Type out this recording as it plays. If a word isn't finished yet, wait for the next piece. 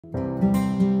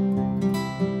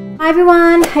Hi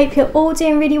everyone, hope you're all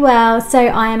doing really well. So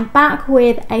I am back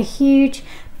with a huge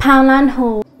Poundland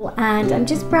haul and I'm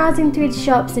just browsing through the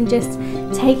shops and just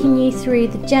taking you through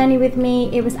the journey with me.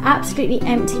 It was absolutely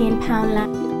empty in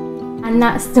Poundland and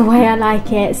that's the way I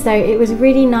like it. So it was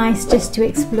really nice just to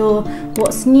explore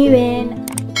what's new in.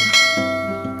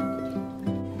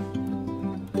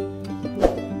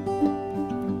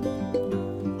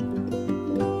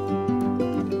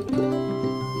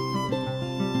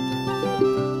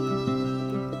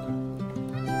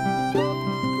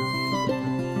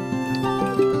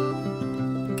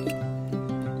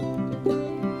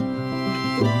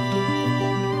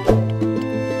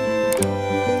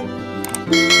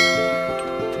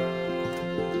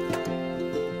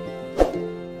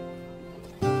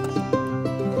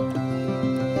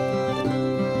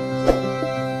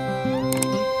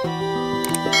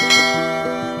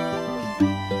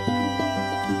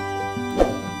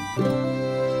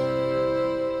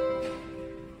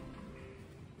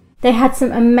 They had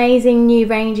some amazing new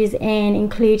ranges in,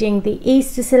 including the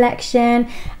Easter selection,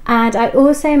 and I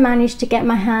also managed to get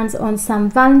my hands on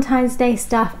some Valentine's Day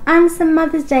stuff and some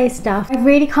Mother's Day stuff. I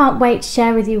really can't wait to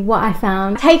share with you what I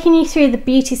found. Taking you through the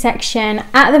beauty section,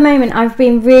 at the moment I've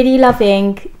been really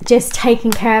loving just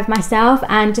taking care of myself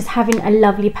and just having a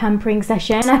lovely pampering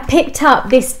session. And I picked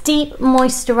up this deep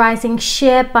moisturizing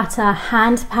sheer butter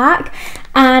hand pack,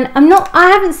 and I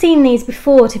haven't seen these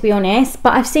before, to be honest,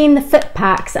 but I've seen the foot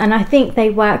packs and I think they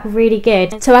work really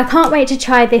good. So I can't wait to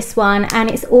try this one,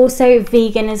 and it's also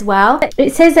vegan as well.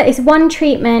 It says that it's one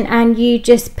treatment and you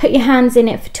just put your hands in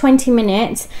it for 20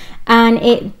 minutes and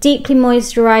it deeply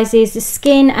moisturizes the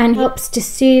skin and helps to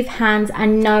soothe hands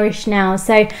and nourish nails.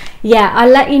 So yeah, I'll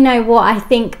let you know what I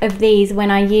think of these when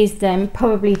I use them,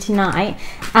 probably tonight.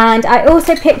 And I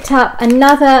also picked up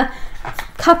another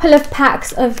couple of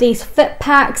packs of these foot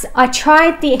packs. I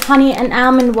tried the honey and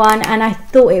almond one and I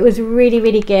thought it was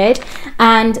really good,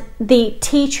 and the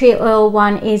tea tree oil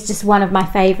one is just one of my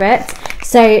favorites.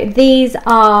 So these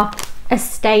are a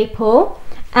staple.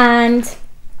 And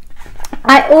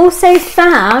I also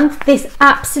found this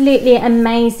absolutely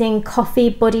amazing coffee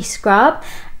body scrub,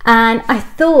 and I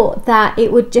thought that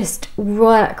it would just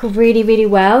work really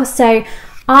well. So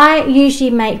I usually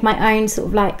make my own sort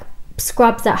of like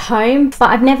scrubs at home, but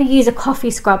I've never used a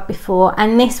coffee scrub before,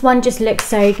 and this one just looks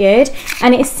so good.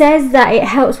 And it says that it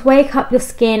helps wake up your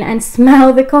skin and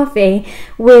smell the coffee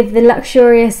with the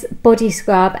luxurious body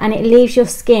scrub, and it leaves your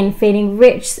skin feeling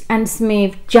rich and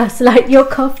smooth just like your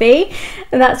coffee.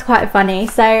 And that's quite funny.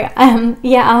 So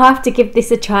yeah, I'll have to give this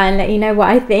a try and let you know what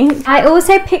I think. I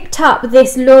also picked up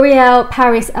this L'Oreal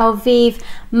Paris Elvive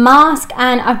mask,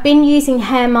 and I've been using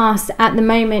hair masks at the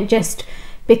moment just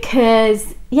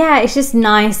because yeah, it's just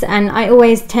nice, and I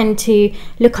always tend to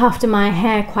look after my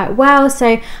hair quite well.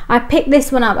 So I picked this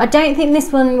one up. I don't think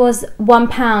this one was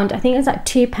 £1, I think it was like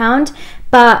 £2,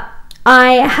 but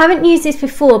I haven't used this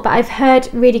before, but I've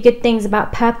heard really good things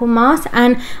about purple mask,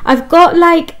 and I've got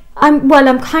like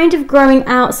I'm kind of growing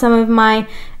out some of my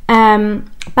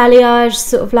balayage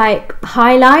sort of like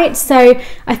highlights, so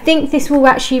I think this will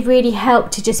actually really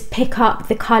help to just pick up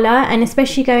the colour, and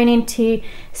especially going into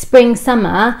spring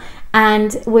summer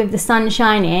and with the sun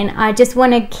shining, I just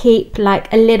want to keep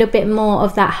like a little bit more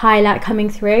of that highlight coming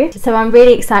through. So I'm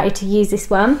really excited to use this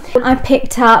one. I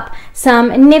picked up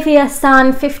some Nivea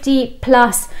Sun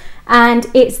 50+, and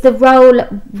it's the roll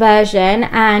version,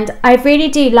 and I really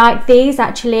do like these.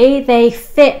 Actually, they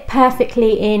fit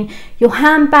perfectly in your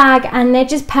handbag and they're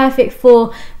just perfect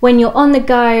for when you're on the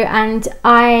go. And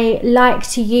I like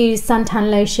to use suntan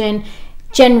lotion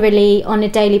generally on a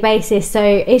daily basis, so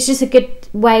it's just a good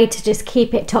way to just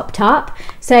keep it topped up.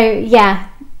 So yeah,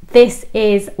 this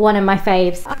is one of my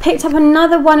faves. I picked up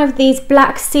another one of these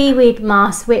black seaweed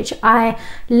masks, which I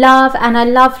love, and I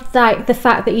love like the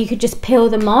fact that you could just peel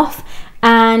them off,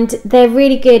 and they're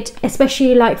really good,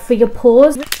 especially like for your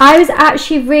pores. I was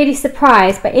actually really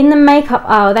surprised, but in the makeup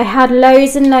aisle they had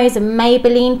loads and loads of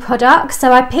Maybelline products.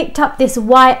 So I picked up this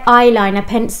white eyeliner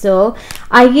pencil.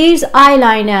 I use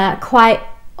eyeliner quite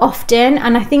often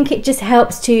and I think it just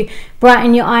helps to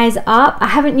brighten your eyes up. I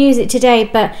haven't used it today,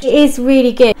 but it is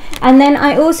really good. And then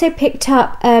I also picked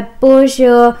up a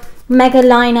Bourjois Mega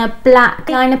Liner black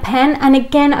liner pen, and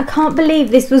again I can't believe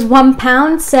this was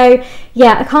 £1, so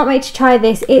yeah, I can't wait to try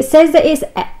this. It says that it's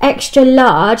extra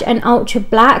large and ultra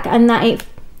black and that it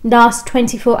lasts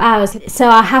 24 hours, so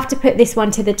I have to put this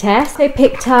one to the test. I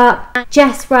picked up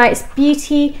Jess Wright's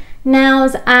Beauty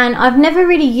Nails, and I've never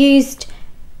really used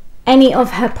any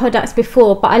of her products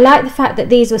before, but I like the fact that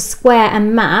these were square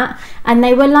and matte, and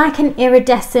they were like an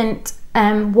iridescent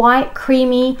white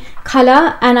creamy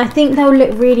colour, and I think they'll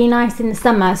look really nice in the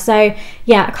summer. So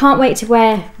yeah, I can't wait to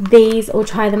wear these or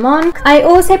try them on. I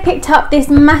also picked up this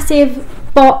massive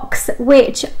box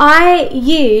which I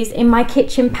use in my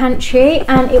kitchen pantry,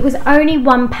 and it was only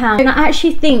 £1, and I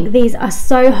actually think these are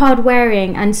so hard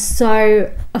wearing and so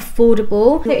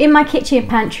affordable. So in my kitchen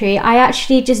pantry I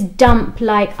actually just dump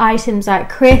like items like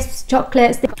crisps,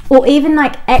 chocolates, or even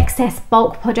like excess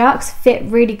bulk products fit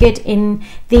really good in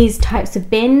these types of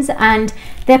bins, and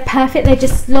they're perfect. They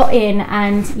just slot in,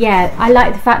 and yeah, I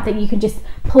like the fact that you can just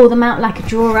pull them out like a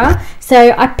drawer.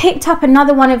 So I picked up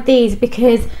another one of these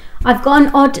because I've got an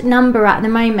odd number at the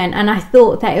moment, and I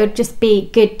thought that it would just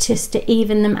be good just to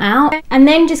even them out. And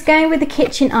then just going with the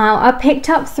kitchen aisle, I picked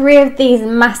up 3 of these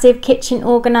massive kitchen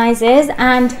organisers,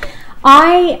 and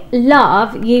I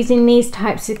love using these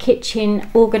types of kitchen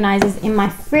organisers in my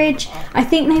fridge. I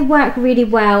think they work really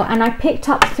well, and I picked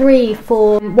up 3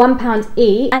 for £1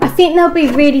 each. I think they'll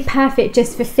be really perfect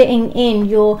just for fitting in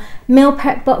your meal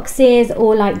prep boxes,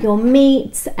 or like your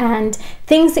meats and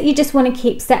things that you just want to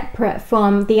keep separate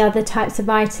from the other types of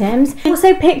items. I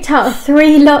also picked up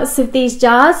 3 lots of these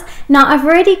jars. Now I've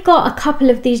already got a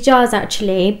couple of these jars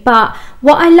actually, but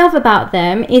what I love about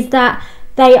them is that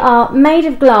they are made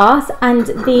of glass, and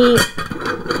the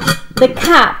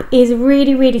cap is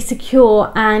really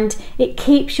secure, and it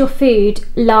keeps your food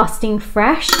lasting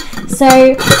fresh.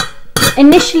 So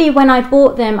initially when I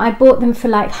bought them for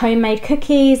like homemade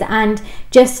cookies and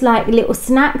just like little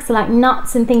snacks like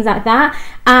nuts and things like that,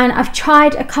 and I've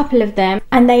tried a couple of them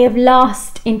and they have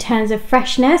lasted in terms of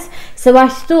freshness. So I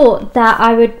thought that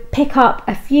I would pick up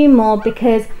a few more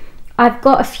because I've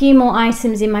got a few more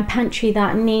items in my pantry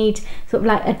that need sort of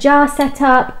like a jar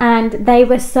setup, and they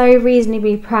were so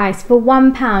reasonably priced. For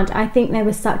 £1, I think they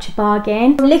were such a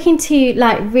bargain. I'm looking to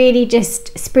like really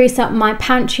just spruce up my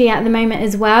pantry at the moment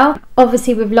as well.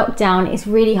 Obviously with lockdown, it's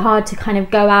really hard to kind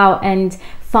of go out and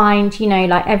find, you know,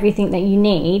 like everything that you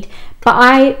need.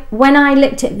 But when I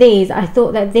looked at these, I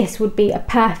thought that this would be a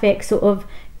perfect sort of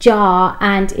jar,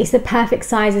 and it's the perfect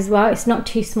size as well. It's not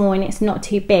too small and it's not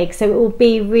too big, so it will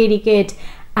be really good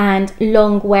and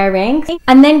long wearing.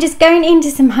 And then just going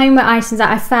into some homeware items that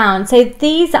I found. So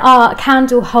these are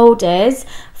candle holders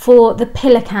for the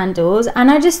pillar candles, and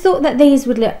I just thought that these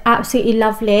would look absolutely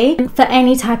lovely for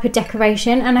any type of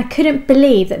decoration, and I couldn't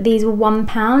believe that these were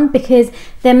 £1 because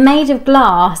they're made of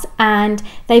glass and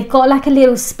they've got like a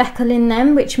little speckle in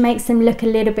them which makes them look a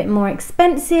little bit more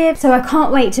expensive. So I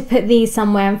can't wait to put these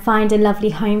somewhere and find a lovely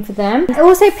home for them. I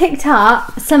also picked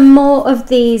up some more of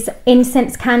these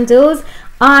incense candles.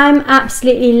 I'm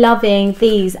absolutely loving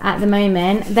these at the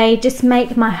moment. They just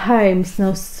make my home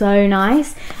smell so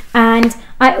nice. And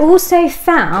I also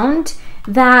found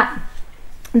that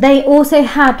they also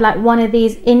had like one of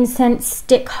these incense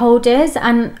stick holders,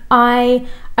 and I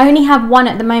only have one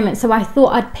at the moment, so I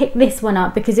thought I'd pick this one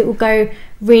up because it will go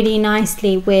really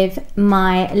nicely with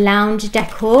my lounge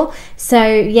decor. So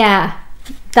yeah,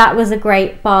 that was a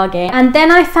great bargain. And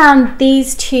then I found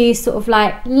these 2 sort of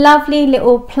like lovely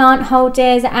little plant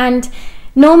holders, and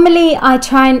normally I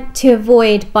try to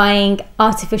avoid buying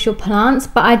artificial plants,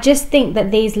 but I just think that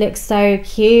these look so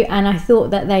cute, and I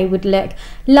thought that they would look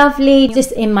lovely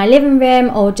just in my living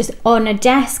room or just on a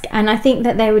desk, and I think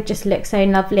that they would just look so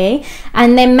lovely.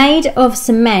 And they're made of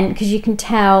cement, because you can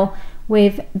tell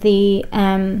with the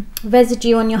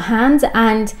residue on your hands,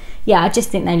 and yeah, I just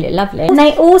think they look lovely. And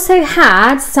they also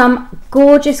had some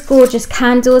gorgeous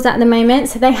candles at the moment.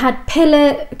 So they had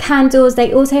pillar candles,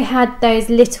 they also had those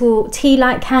little tea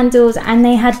light candles, and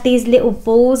they had these little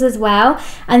balls as well,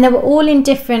 and they were all in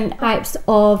different types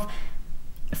of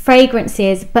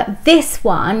fragrances, but this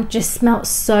one just smelt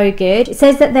so good. It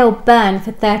says that they'll burn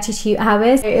for 32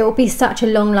 hours. It will be such a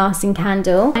long lasting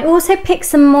candle. I also picked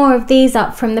some more of these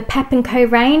up from the Pep & Co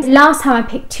range. Last time I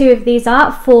picked 2 of these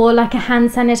up for like a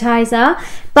hand sanitizer,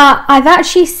 but I've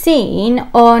actually seen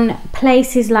on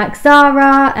places like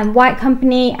Zara and White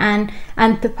Company and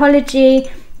Anthropologie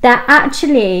that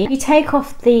actually you take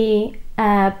off the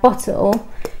bottle,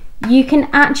 you can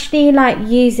actually like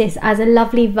use this as a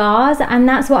lovely vase, and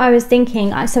that's what I was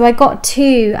thinking. So I got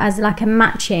 2 as like a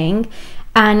matching,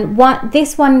 and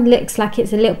this one looks like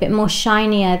it's a little bit more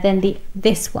shinier than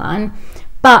this one,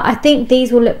 but I think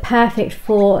these will look perfect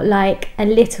for like a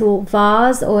little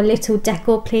vase or a little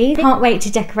decor piece. Can't wait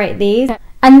to decorate these.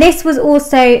 And this was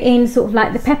also in sort of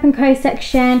like the Pep & Co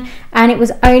section, and it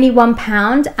was only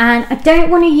 £1, and I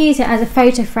don't want to use it as a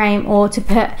photo frame or to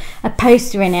put a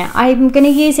poster in it. I'm going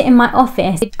to use it in my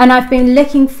office, and I've been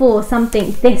looking for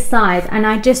something this size, and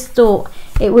I just thought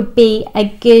it would be a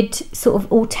good sort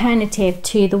of alternative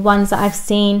to the ones that I've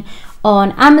seen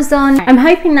on Amazon. I'm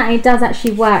hoping that it does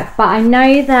actually work, but I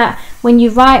know that when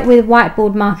you write with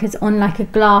whiteboard markers on like a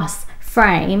glass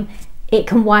frame, it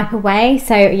can wipe away.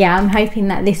 So yeah, I'm hoping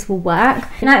that this will work.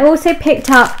 And I also picked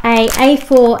up a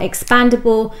A4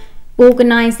 expandable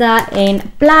organizer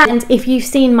in black, and if you've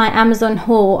seen my Amazon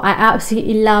haul, I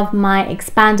absolutely love my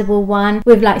expandable one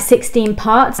with like 16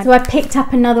 parts. So I picked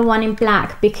up another one in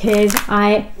black because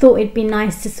I thought it'd be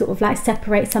nice to sort of like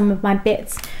separate some of my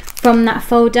bits from that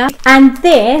folder. And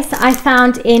this I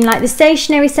found in like the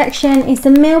stationery section. It's a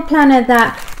meal planner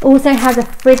that also has a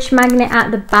fridge magnet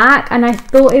at the back, and I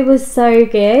thought it was so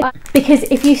good because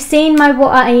if you've seen my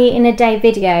what I eat in a day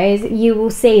videos, you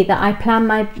will see that I plan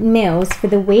my meals for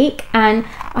the week, and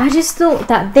I just thought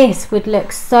that this would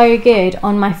look so good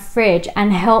on my fridge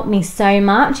and help me so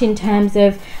much in terms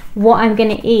of what I'm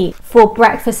going to eat for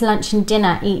breakfast, lunch and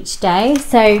dinner each day.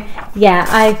 So yeah,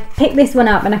 I picked this one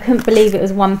up and I couldn't believe it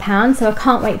was £1, so I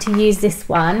can't wait to use this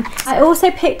one. I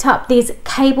also picked up these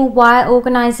cable wire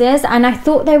organizers, and I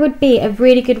thought they would be a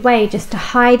really good way just to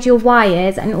hide your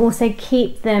wires and also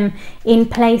keep them in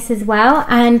place as well.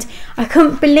 And I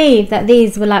couldn't believe that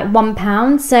these were like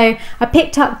 £1, so I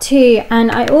picked up 2.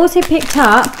 And I also picked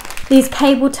up these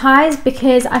cable ties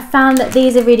because I found that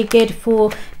these are really good for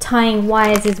tying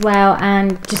wires as well,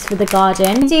 and just for the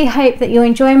garden. I do hope that you're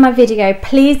enjoying my video.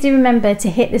 Please do remember to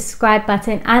hit the subscribe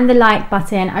button and the like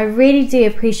button. I really do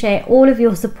appreciate all of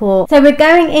your support. So we're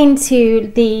going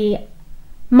into the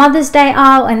Mother's Day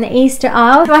aisle and the Easter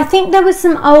aisle. So I think there was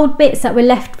some old bits that were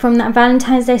left from that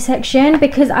Valentine's Day section,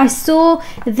 because I saw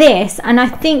this and I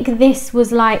think this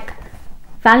was like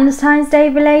Valentine's Day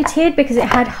related because it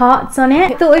had hearts on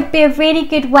it. I thought it would be a really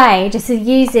good way just to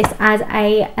use this as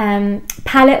a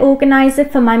palette organizer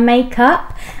for my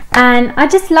makeup, and I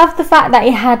just love the fact that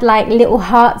it had like little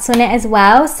hearts on it as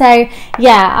well. So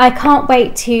yeah, I can't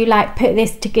wait to like put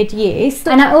this to good use.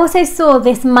 And I also saw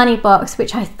this money box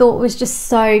which I thought was just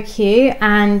so cute,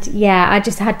 and yeah, I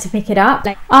just had to pick it up.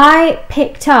 I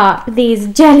picked up these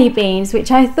jelly beans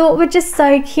which I thought were just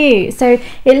so cute. So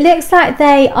it looks like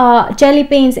they are jelly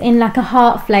beans in like a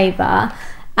heart flavor,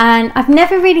 and I've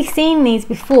never really seen these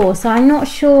before, so I'm not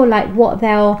sure like what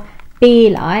they'll be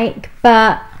like,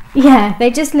 but yeah, they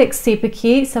just look super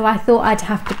cute, so I thought I'd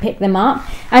have to pick them up.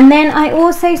 And then I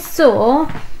also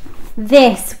saw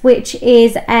this, which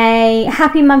is a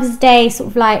Happy Mother's Day sort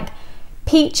of like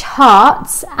peach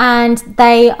hearts, and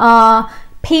they are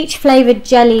peach flavored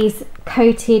jellies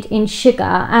coated in sugar,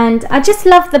 and I just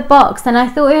love the box, and I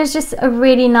thought it was just a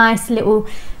really nice little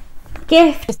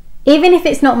gift. Even if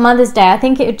it's not Mother's Day, I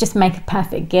think it would just make a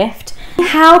perfect gift.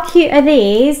 How cute are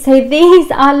these? So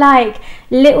these are like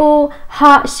little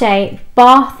heart-shaped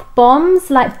bath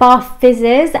bombs, like bath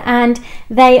fizzes, and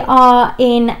they are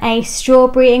in a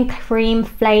strawberry and cream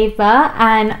flavour,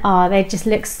 and oh, they just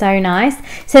look so nice.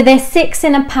 So there's 6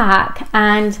 in a pack,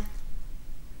 and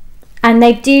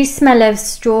they do smell of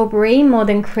strawberry more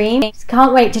than cream. Just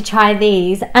can't wait to try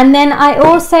these. And then I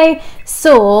also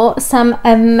saw some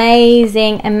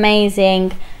amazing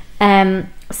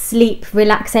sleep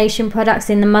relaxation products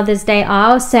in the Mother's Day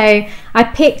aisle. So I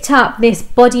picked up this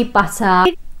body butter.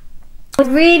 I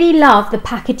really love the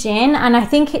packaging, and I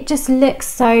think it just looks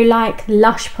so like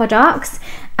Lush products.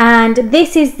 And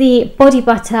this is the body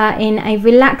butter in a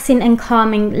relaxing and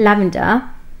calming lavender.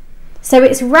 So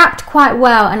it's wrapped quite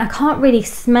well, and I can't really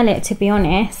smell it, to be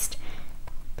honest,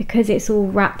 because it's all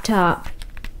wrapped up.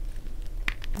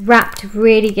 Wrapped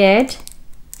really good.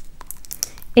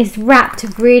 It's wrapped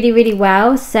really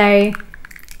well so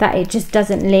that it just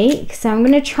doesn't leak. So I'm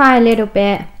going to try a little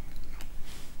bit.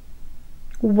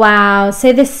 Wow,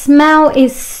 so the smell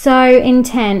is so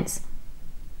intense.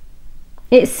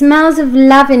 It smells of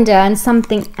lavender and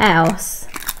something else,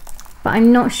 but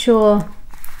I'm not sure.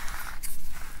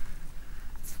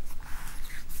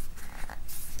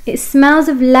 It smells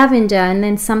of lavender and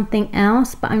then something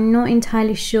else, but I'm not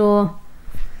entirely sure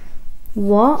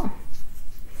what.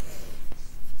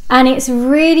 And it's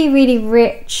really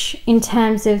rich in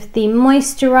terms of the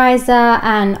moisturizer,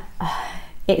 and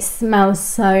it smells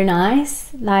so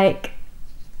nice. Like,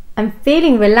 I'm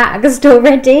feeling relaxed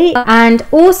already. And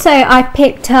also I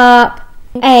picked up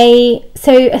a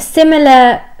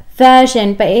similar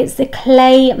version, but it's a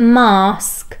clay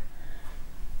mask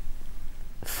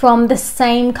from the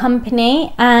same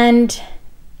company, and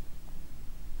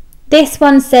this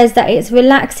one says that it's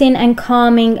relaxing and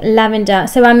calming lavender,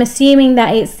 so I'm assuming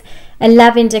that it's a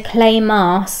lavender clay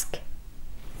mask.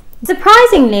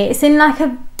 Surprisingly, it's in like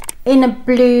a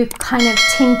blue kind of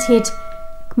tinted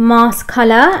mask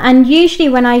color, and usually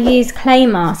when I use clay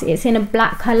mask it's in a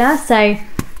black color, so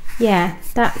yeah,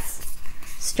 that's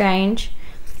strange.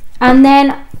 And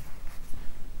then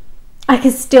I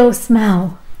can still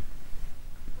smell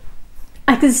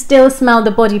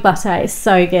the body butter. It's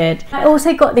so good. I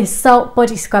also got this salt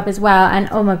body scrub as well, and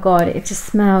oh my god, it just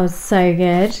smells so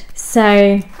good.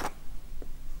 So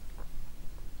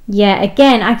yeah,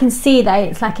 again, I can see that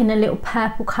it's like in a little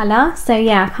purple colour. So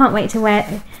yeah, I can't wait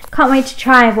to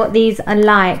try what these are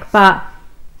like. But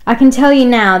I can tell you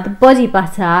now, the body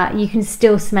butter, you can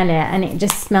still smell it, and it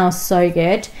just smells so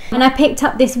good. And I picked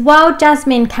up this wild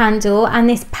jasmine candle and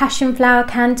this passion flower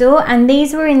candle, and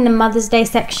these were in the Mother's Day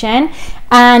section,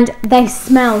 and they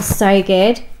smell so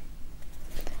good.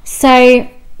 So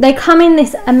they come in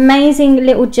this amazing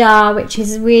little jar, which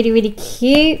is really, really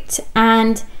cute,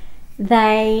 and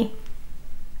they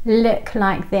look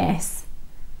like this.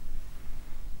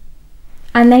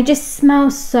 And they just smell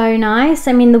so nice.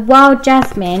 I mean, the wild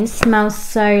jasmine smells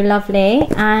so lovely,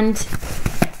 and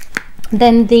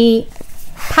then the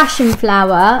passion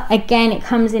flower, again, it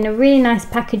comes in a really nice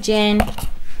packaging,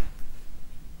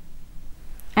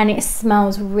 and it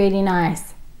smells really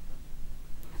nice.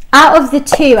 Out of the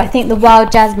two, I think the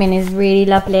wild jasmine is really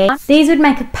lovely. These would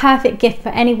make a perfect gift for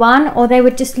anyone, or they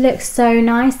would just look so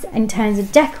nice in terms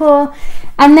of decor.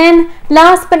 And then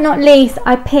last but not least,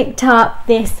 I picked up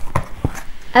this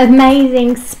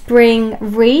amazing spring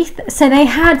wreath. So they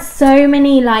had so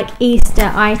many like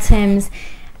Easter items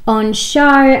on show,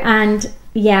 and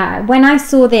yeah, when I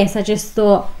saw this, I just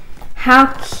thought, how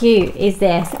cute is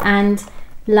this? And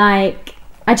like,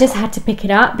 I just had to pick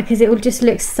it up because it will just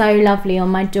look so lovely on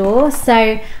my door. So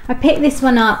I picked this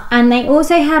one up, and they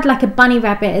also had like a bunny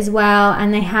rabbit as well,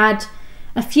 and they had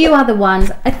a few other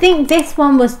ones. I think this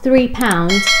one was £3,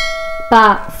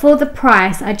 but for the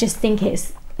price, I just think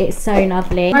it's so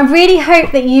lovely. I really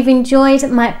hope that you've enjoyed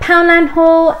my Poundland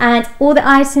haul and all the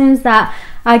items that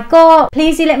I got.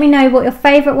 Please do let me know what your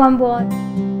favourite one was.